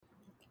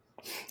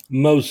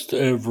Most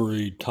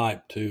every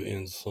type 2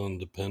 insulin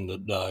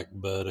dependent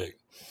diabetic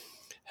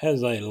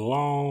has a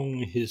long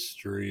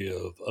history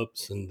of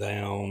ups and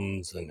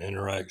downs and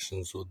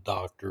interactions with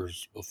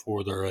doctors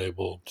before they're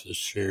able to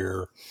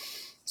share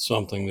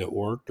something that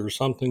worked or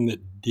something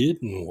that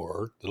didn't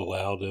work that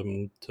allowed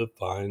them to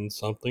find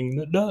something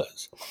that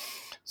does.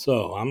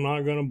 So, I'm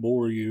not going to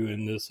bore you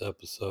in this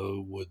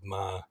episode with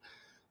my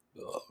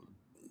uh,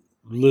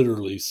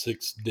 literally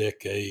 6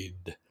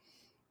 decade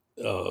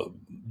uh,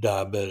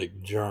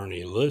 diabetic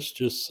journey. Let's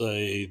just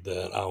say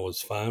that I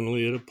was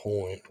finally at a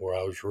point where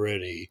I was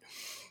ready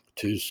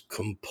to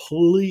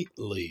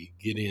completely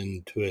get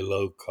into a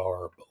low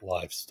carb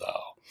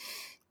lifestyle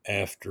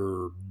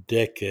after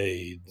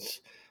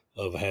decades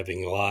of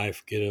having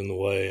life get in the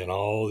way and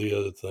all the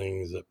other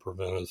things that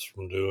prevent us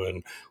from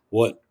doing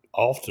what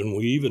often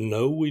we even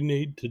know we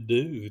need to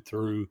do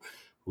through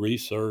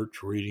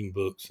research, reading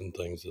books, and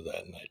things of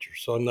that nature.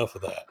 So, enough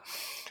of that.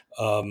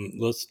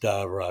 Let's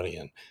dive right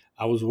in.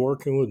 I was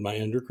working with my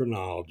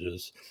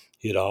endocrinologist.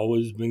 He had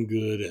always been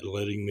good at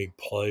letting me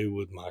play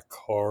with my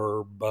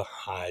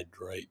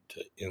carbohydrate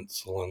to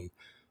insulin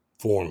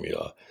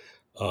formula,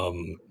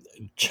 um,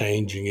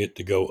 changing it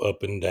to go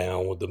up and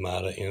down with the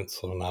amount of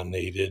insulin I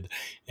needed.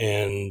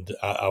 And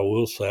I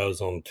will say I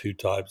was on two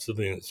types of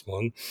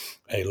insulin: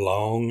 a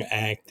long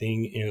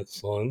acting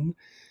insulin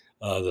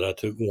that I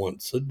took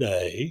once a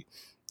day,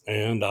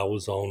 and I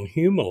was on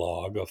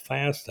Humalog, a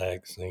fast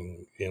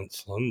acting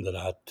insulin that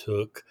I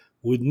took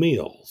with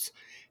meals.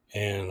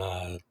 And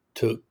I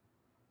took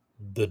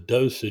the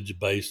dosage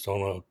based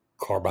on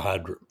a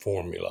carbohydrate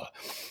formula.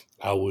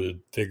 I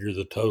would figure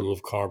the total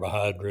of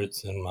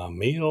carbohydrates in my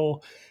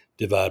meal,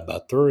 divide by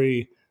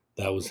three.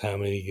 That was how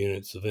many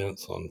units of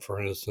insulin.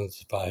 For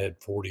instance, if I had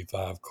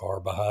 45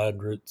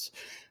 carbohydrates,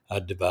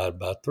 I'd divide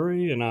by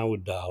three and I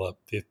would dial up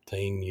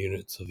 15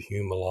 units of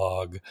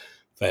Humalog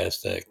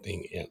fast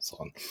acting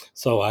insulin.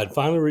 So I'd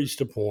finally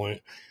reached a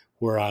point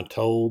where I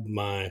told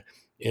my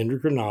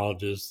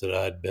endocrinologist that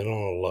I'd been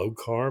on a low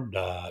carb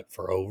diet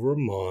for over a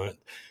month,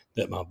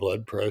 that my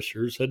blood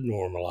pressures had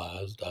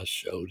normalized. I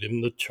showed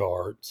him the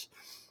charts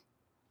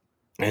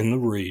and the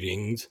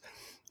readings,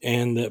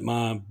 and that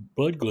my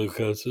blood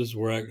glucoses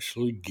were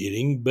actually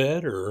getting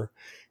better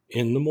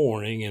in the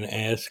morning, and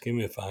asked him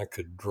if I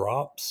could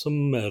drop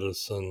some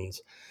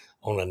medicines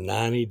on a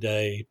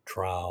 90-day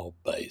trial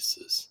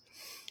basis.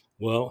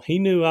 Well, he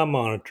knew I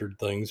monitored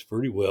things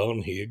pretty well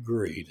and he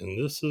agreed. And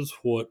this is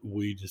what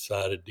we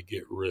decided to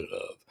get rid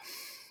of.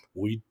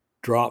 We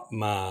dropped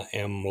my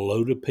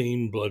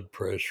amlodipine blood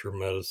pressure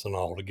medicine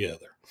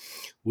altogether.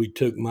 We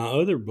took my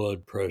other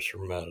blood pressure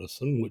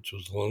medicine, which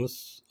was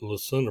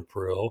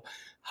lisinopril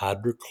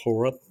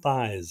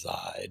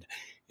hydrochlorothiazide,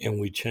 and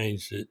we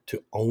changed it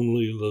to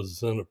only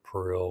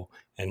lisinopril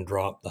and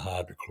dropped the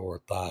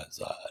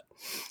hydrochlorothiazide.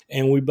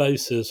 And we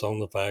base this on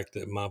the fact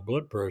that my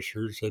blood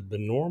pressures had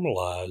been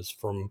normalized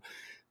from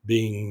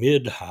being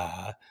mid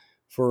high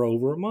for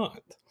over a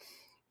month.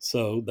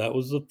 So that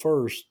was the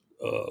first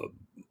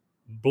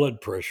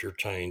blood pressure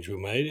change we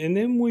made. And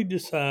then we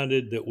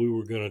decided that we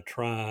were going to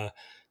try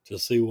to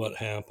see what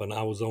happened.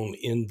 I was on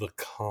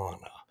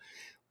Invicana.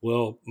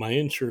 Well, my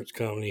insurance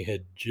company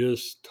had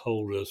just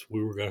told us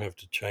we were going to have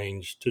to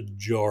change to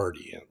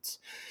Jardiance.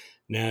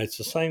 Now, it's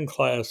the same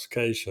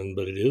classification,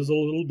 but it is a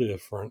little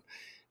different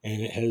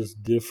and it has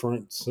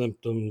different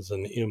symptoms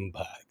and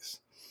impacts.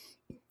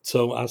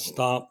 So I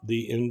stopped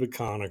the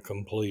Invicana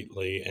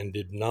completely and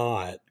did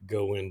not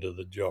go into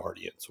the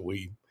Jardiance.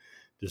 We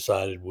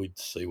decided we'd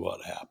see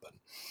what happened.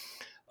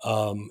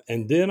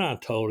 And then I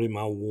told him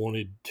I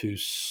wanted to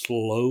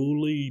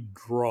slowly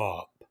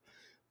drop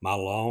my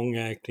long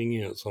acting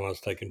insulin. I was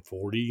taking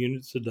 40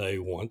 units a day,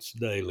 once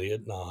daily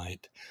at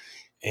night,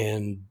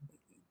 and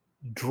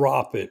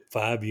drop it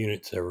 5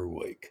 units every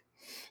week.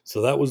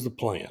 So that was the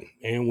plan,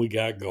 and we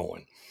got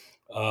going.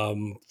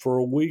 For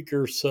a week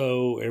or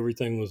so,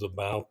 everything was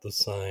about the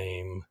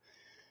same.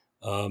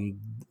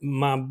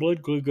 My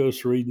blood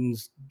glucose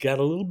readings got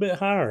a little bit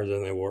higher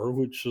than they were,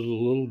 which was a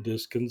little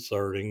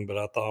disconcerting. But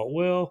I thought,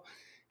 well,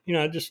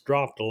 I just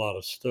dropped a lot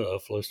of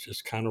stuff. Let's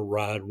just kind of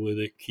ride with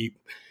it, keep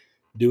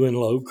doing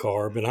low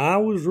carb. And I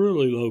was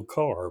really low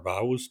carb.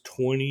 I was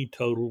 20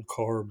 total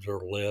carbs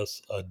or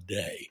less a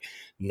day,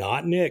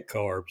 not net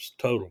carbs,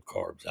 total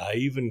carbs. I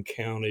even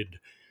counted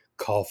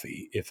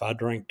coffee. If I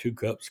drank 2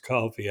 cups of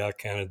coffee, I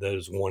counted that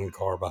as one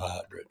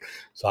carbohydrate.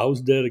 So I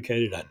was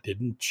dedicated. I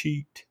didn't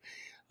cheat.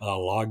 I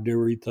logged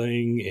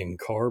everything in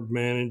Carb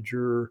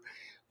Manager,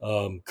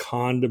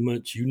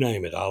 condiments, you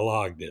name it. I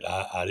logged it.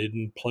 I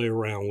didn't play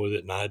around with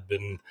it, and I'd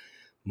been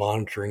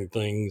monitoring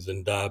things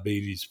in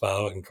diabetes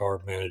file and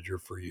Carb Manager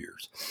for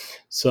years.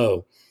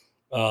 So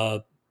uh,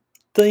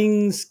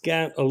 things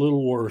got a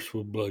little worse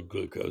with blood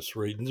glucose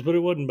readings, but it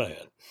wasn't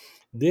bad.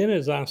 Then,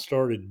 as I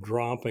started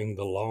dropping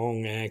the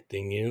long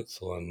acting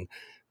insulin,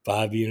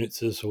 5 units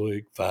this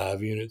week,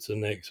 5 units the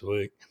next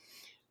week,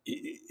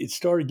 it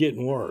started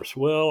getting worse.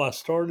 Well, I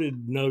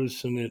started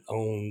noticing it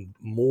on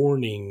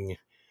morning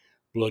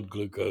blood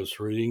glucose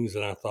readings,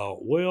 and I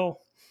thought,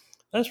 well,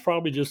 that's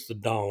probably just the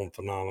dawn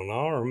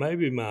phenomenon, or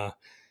maybe my,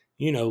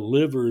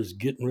 liver is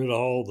getting rid of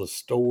all the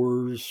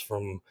stores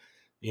from,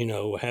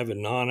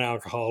 having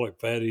non-alcoholic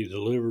fatty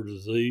liver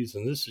disease.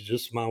 And this is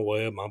just my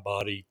way of my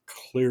body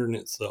clearing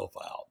itself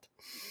out.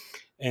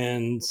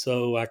 And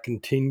so I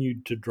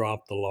continued to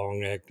drop the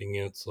long acting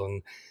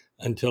insulin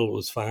until it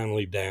was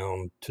finally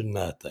down to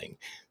nothing.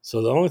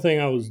 So the only thing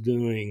I was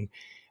doing,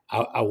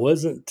 I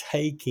wasn't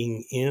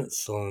taking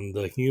insulin,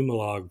 the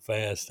Humalog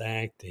fast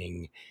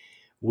acting,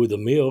 with a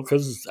meal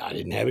because I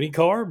didn't have any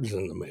carbs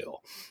in the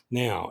meal.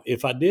 Now,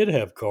 if I did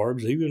have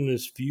carbs, even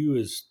as few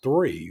as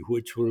 3,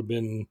 which would have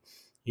been,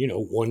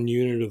 1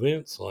 unit of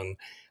insulin,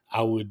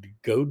 I would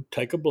go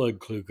take a blood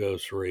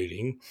glucose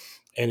reading.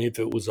 And if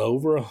it was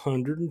over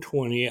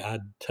 120,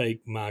 I'd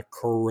take my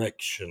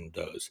correction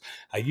dose.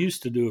 I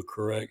used to do a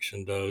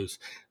correction dose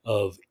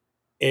of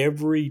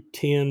every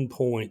 10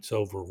 points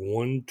over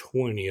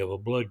 120 of a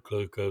blood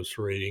glucose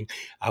reading,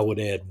 I would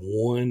add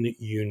 1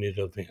 unit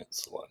of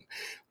insulin.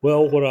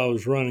 Well, what I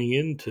was running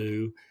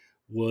into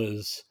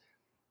was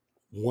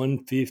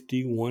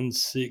 150,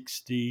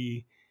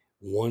 160,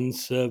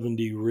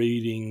 170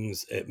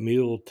 readings at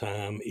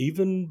mealtime,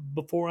 even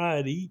before I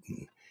had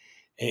eaten.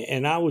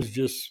 And I was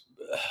just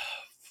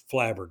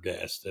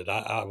flabbergasted.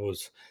 I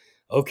was,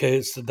 okay,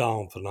 it's the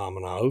dawn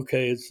phenomenon.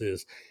 Okay, it's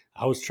this.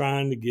 I was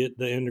trying to get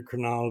the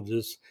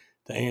endocrinologist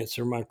to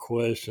answer my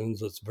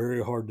questions. It's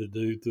very hard to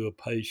do through a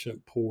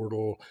patient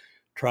portal.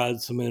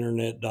 Tried some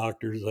internet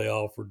doctors, they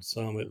offered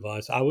some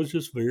advice. I was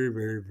just very,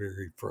 very,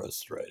 very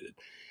frustrated.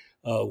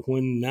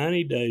 When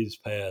 90 days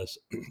passed,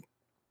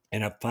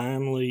 and I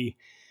finally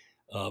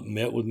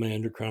met with my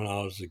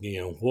endocrinologist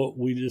again, what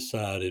we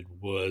decided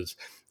was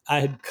I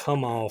had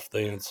come off the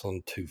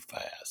insulin too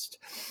fast.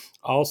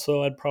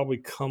 Also, I'd probably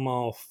come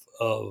off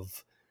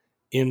of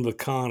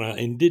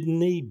Invicana and didn't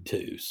need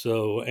to.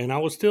 So, and I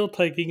was still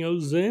taking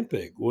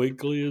Ozempic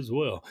weekly as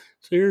well.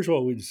 So here's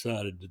what we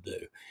decided to do.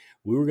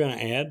 We were going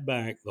to add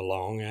back the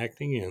long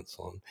acting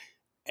insulin.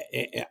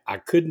 I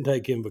couldn't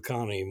take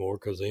Invicana anymore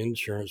because the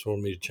insurance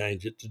wanted me to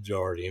change it to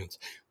Jardiance.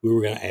 We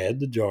were going to add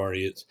the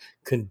Jardiance,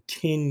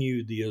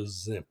 continue the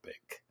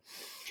Ozempic,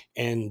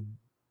 and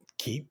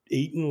keep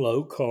eating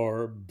low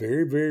carb,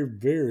 very, very,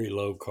 very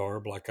low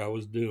carb, like I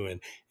was doing,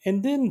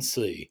 and then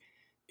see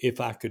if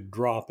I could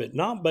drop it,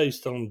 not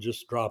based on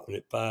just dropping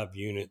it 5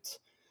 units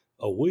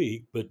a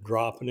week, but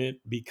dropping it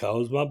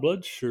because my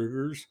blood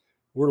sugars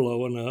were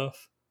low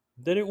enough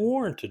that it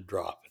warranted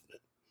dropping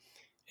it.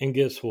 And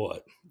guess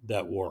what?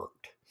 That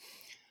worked.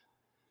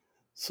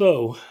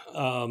 So,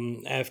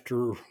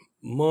 after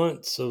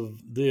months of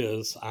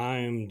this, I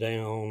am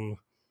down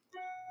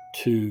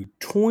to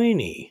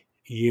 20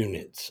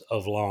 units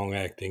of long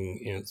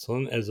acting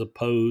insulin as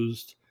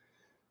opposed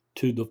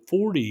to the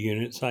 40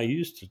 units I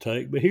used to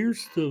take. But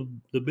here's the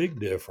big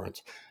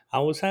difference. I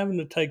was having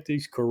to take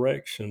these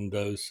correction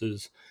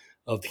doses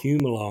of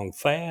Humalog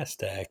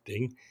fast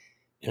acting,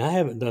 and I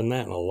haven't done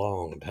that in a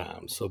long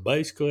time. So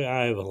basically,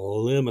 I have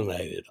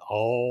eliminated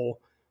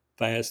all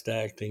fast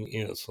acting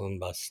insulin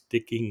by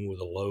sticking with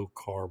a low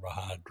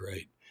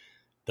carbohydrate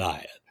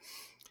diet.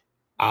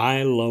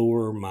 I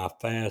lower my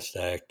fast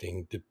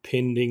acting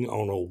depending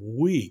on a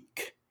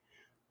week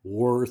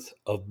worth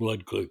of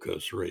blood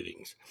glucose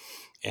readings.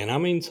 And I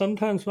mean,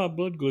 sometimes my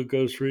blood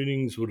glucose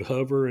readings would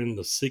hover in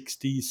the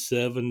 60s,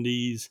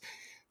 70s.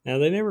 Now,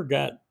 they never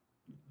got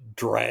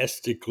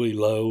drastically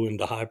low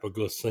into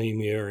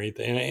hypoglycemia or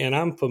anything. And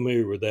I'm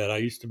familiar with that. I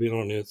used to be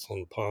on an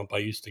insulin pump. I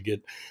used to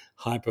get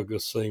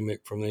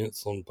hypoglycemic from the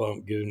insulin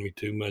pump giving me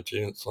too much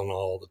insulin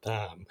all the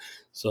time.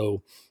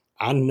 So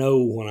I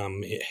know when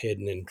I'm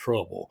heading in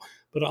trouble.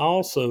 But I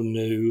also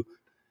knew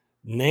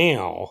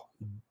now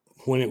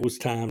when it was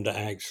time to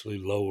actually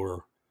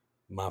lower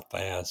my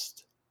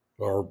fast,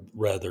 or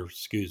rather,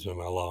 excuse me,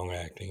 my long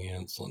acting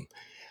insulin.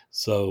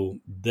 So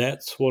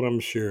that's what I'm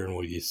sharing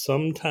with you.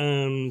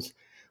 Sometimes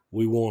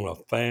we want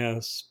a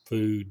fast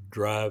food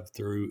drive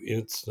through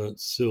instant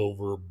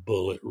silver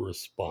bullet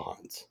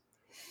response.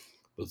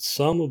 But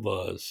some of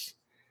us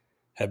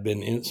have been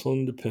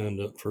insulin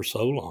dependent for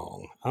so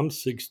long, I'm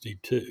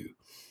 62,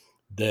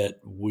 that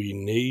we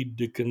need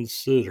to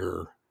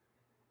consider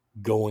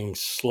going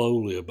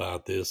slowly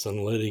about this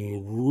and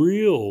letting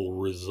real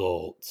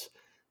results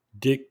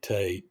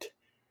dictate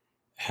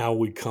how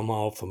we come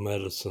off of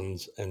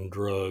medicines and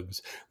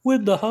drugs,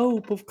 with the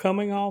hope of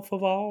coming off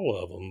of all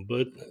of them.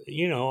 But,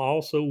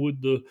 also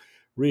with the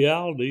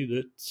reality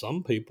that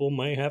some people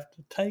may have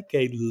to take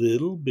a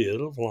little bit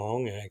of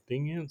long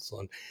acting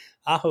insulin.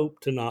 I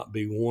hope to not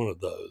be one of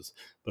those,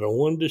 but I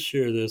wanted to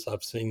share this.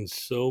 I've seen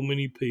so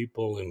many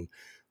people in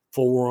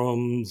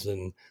forums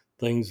and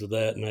things of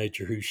that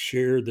nature who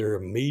share their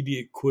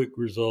immediate quick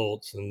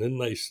results, and then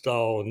they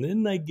stall, and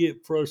then they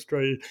get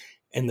frustrated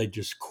and they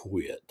just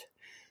quit.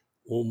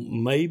 Well,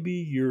 maybe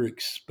you're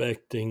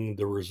expecting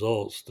the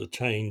results to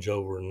change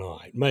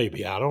overnight.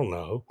 Maybe, I don't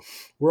know.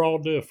 We're all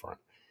different.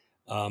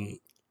 Um,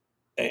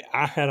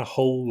 I had a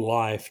whole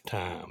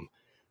lifetime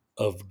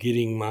of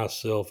getting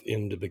myself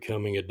into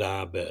becoming a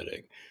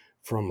diabetic,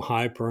 from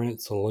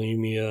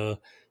hyperinsulinemia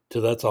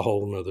that's a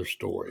whole nother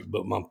story.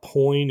 But my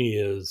point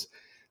is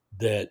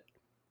that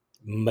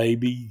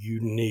maybe you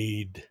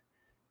need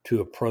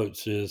to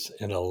approach this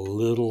in a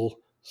little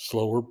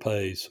slower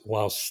pace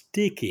while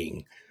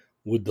sticking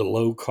with the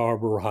low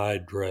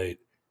carbohydrate,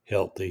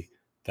 healthy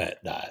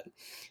fat diet.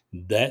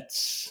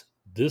 That's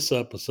this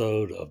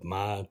episode of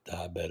my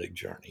diabetic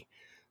journey.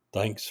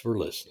 Thanks for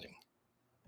listening.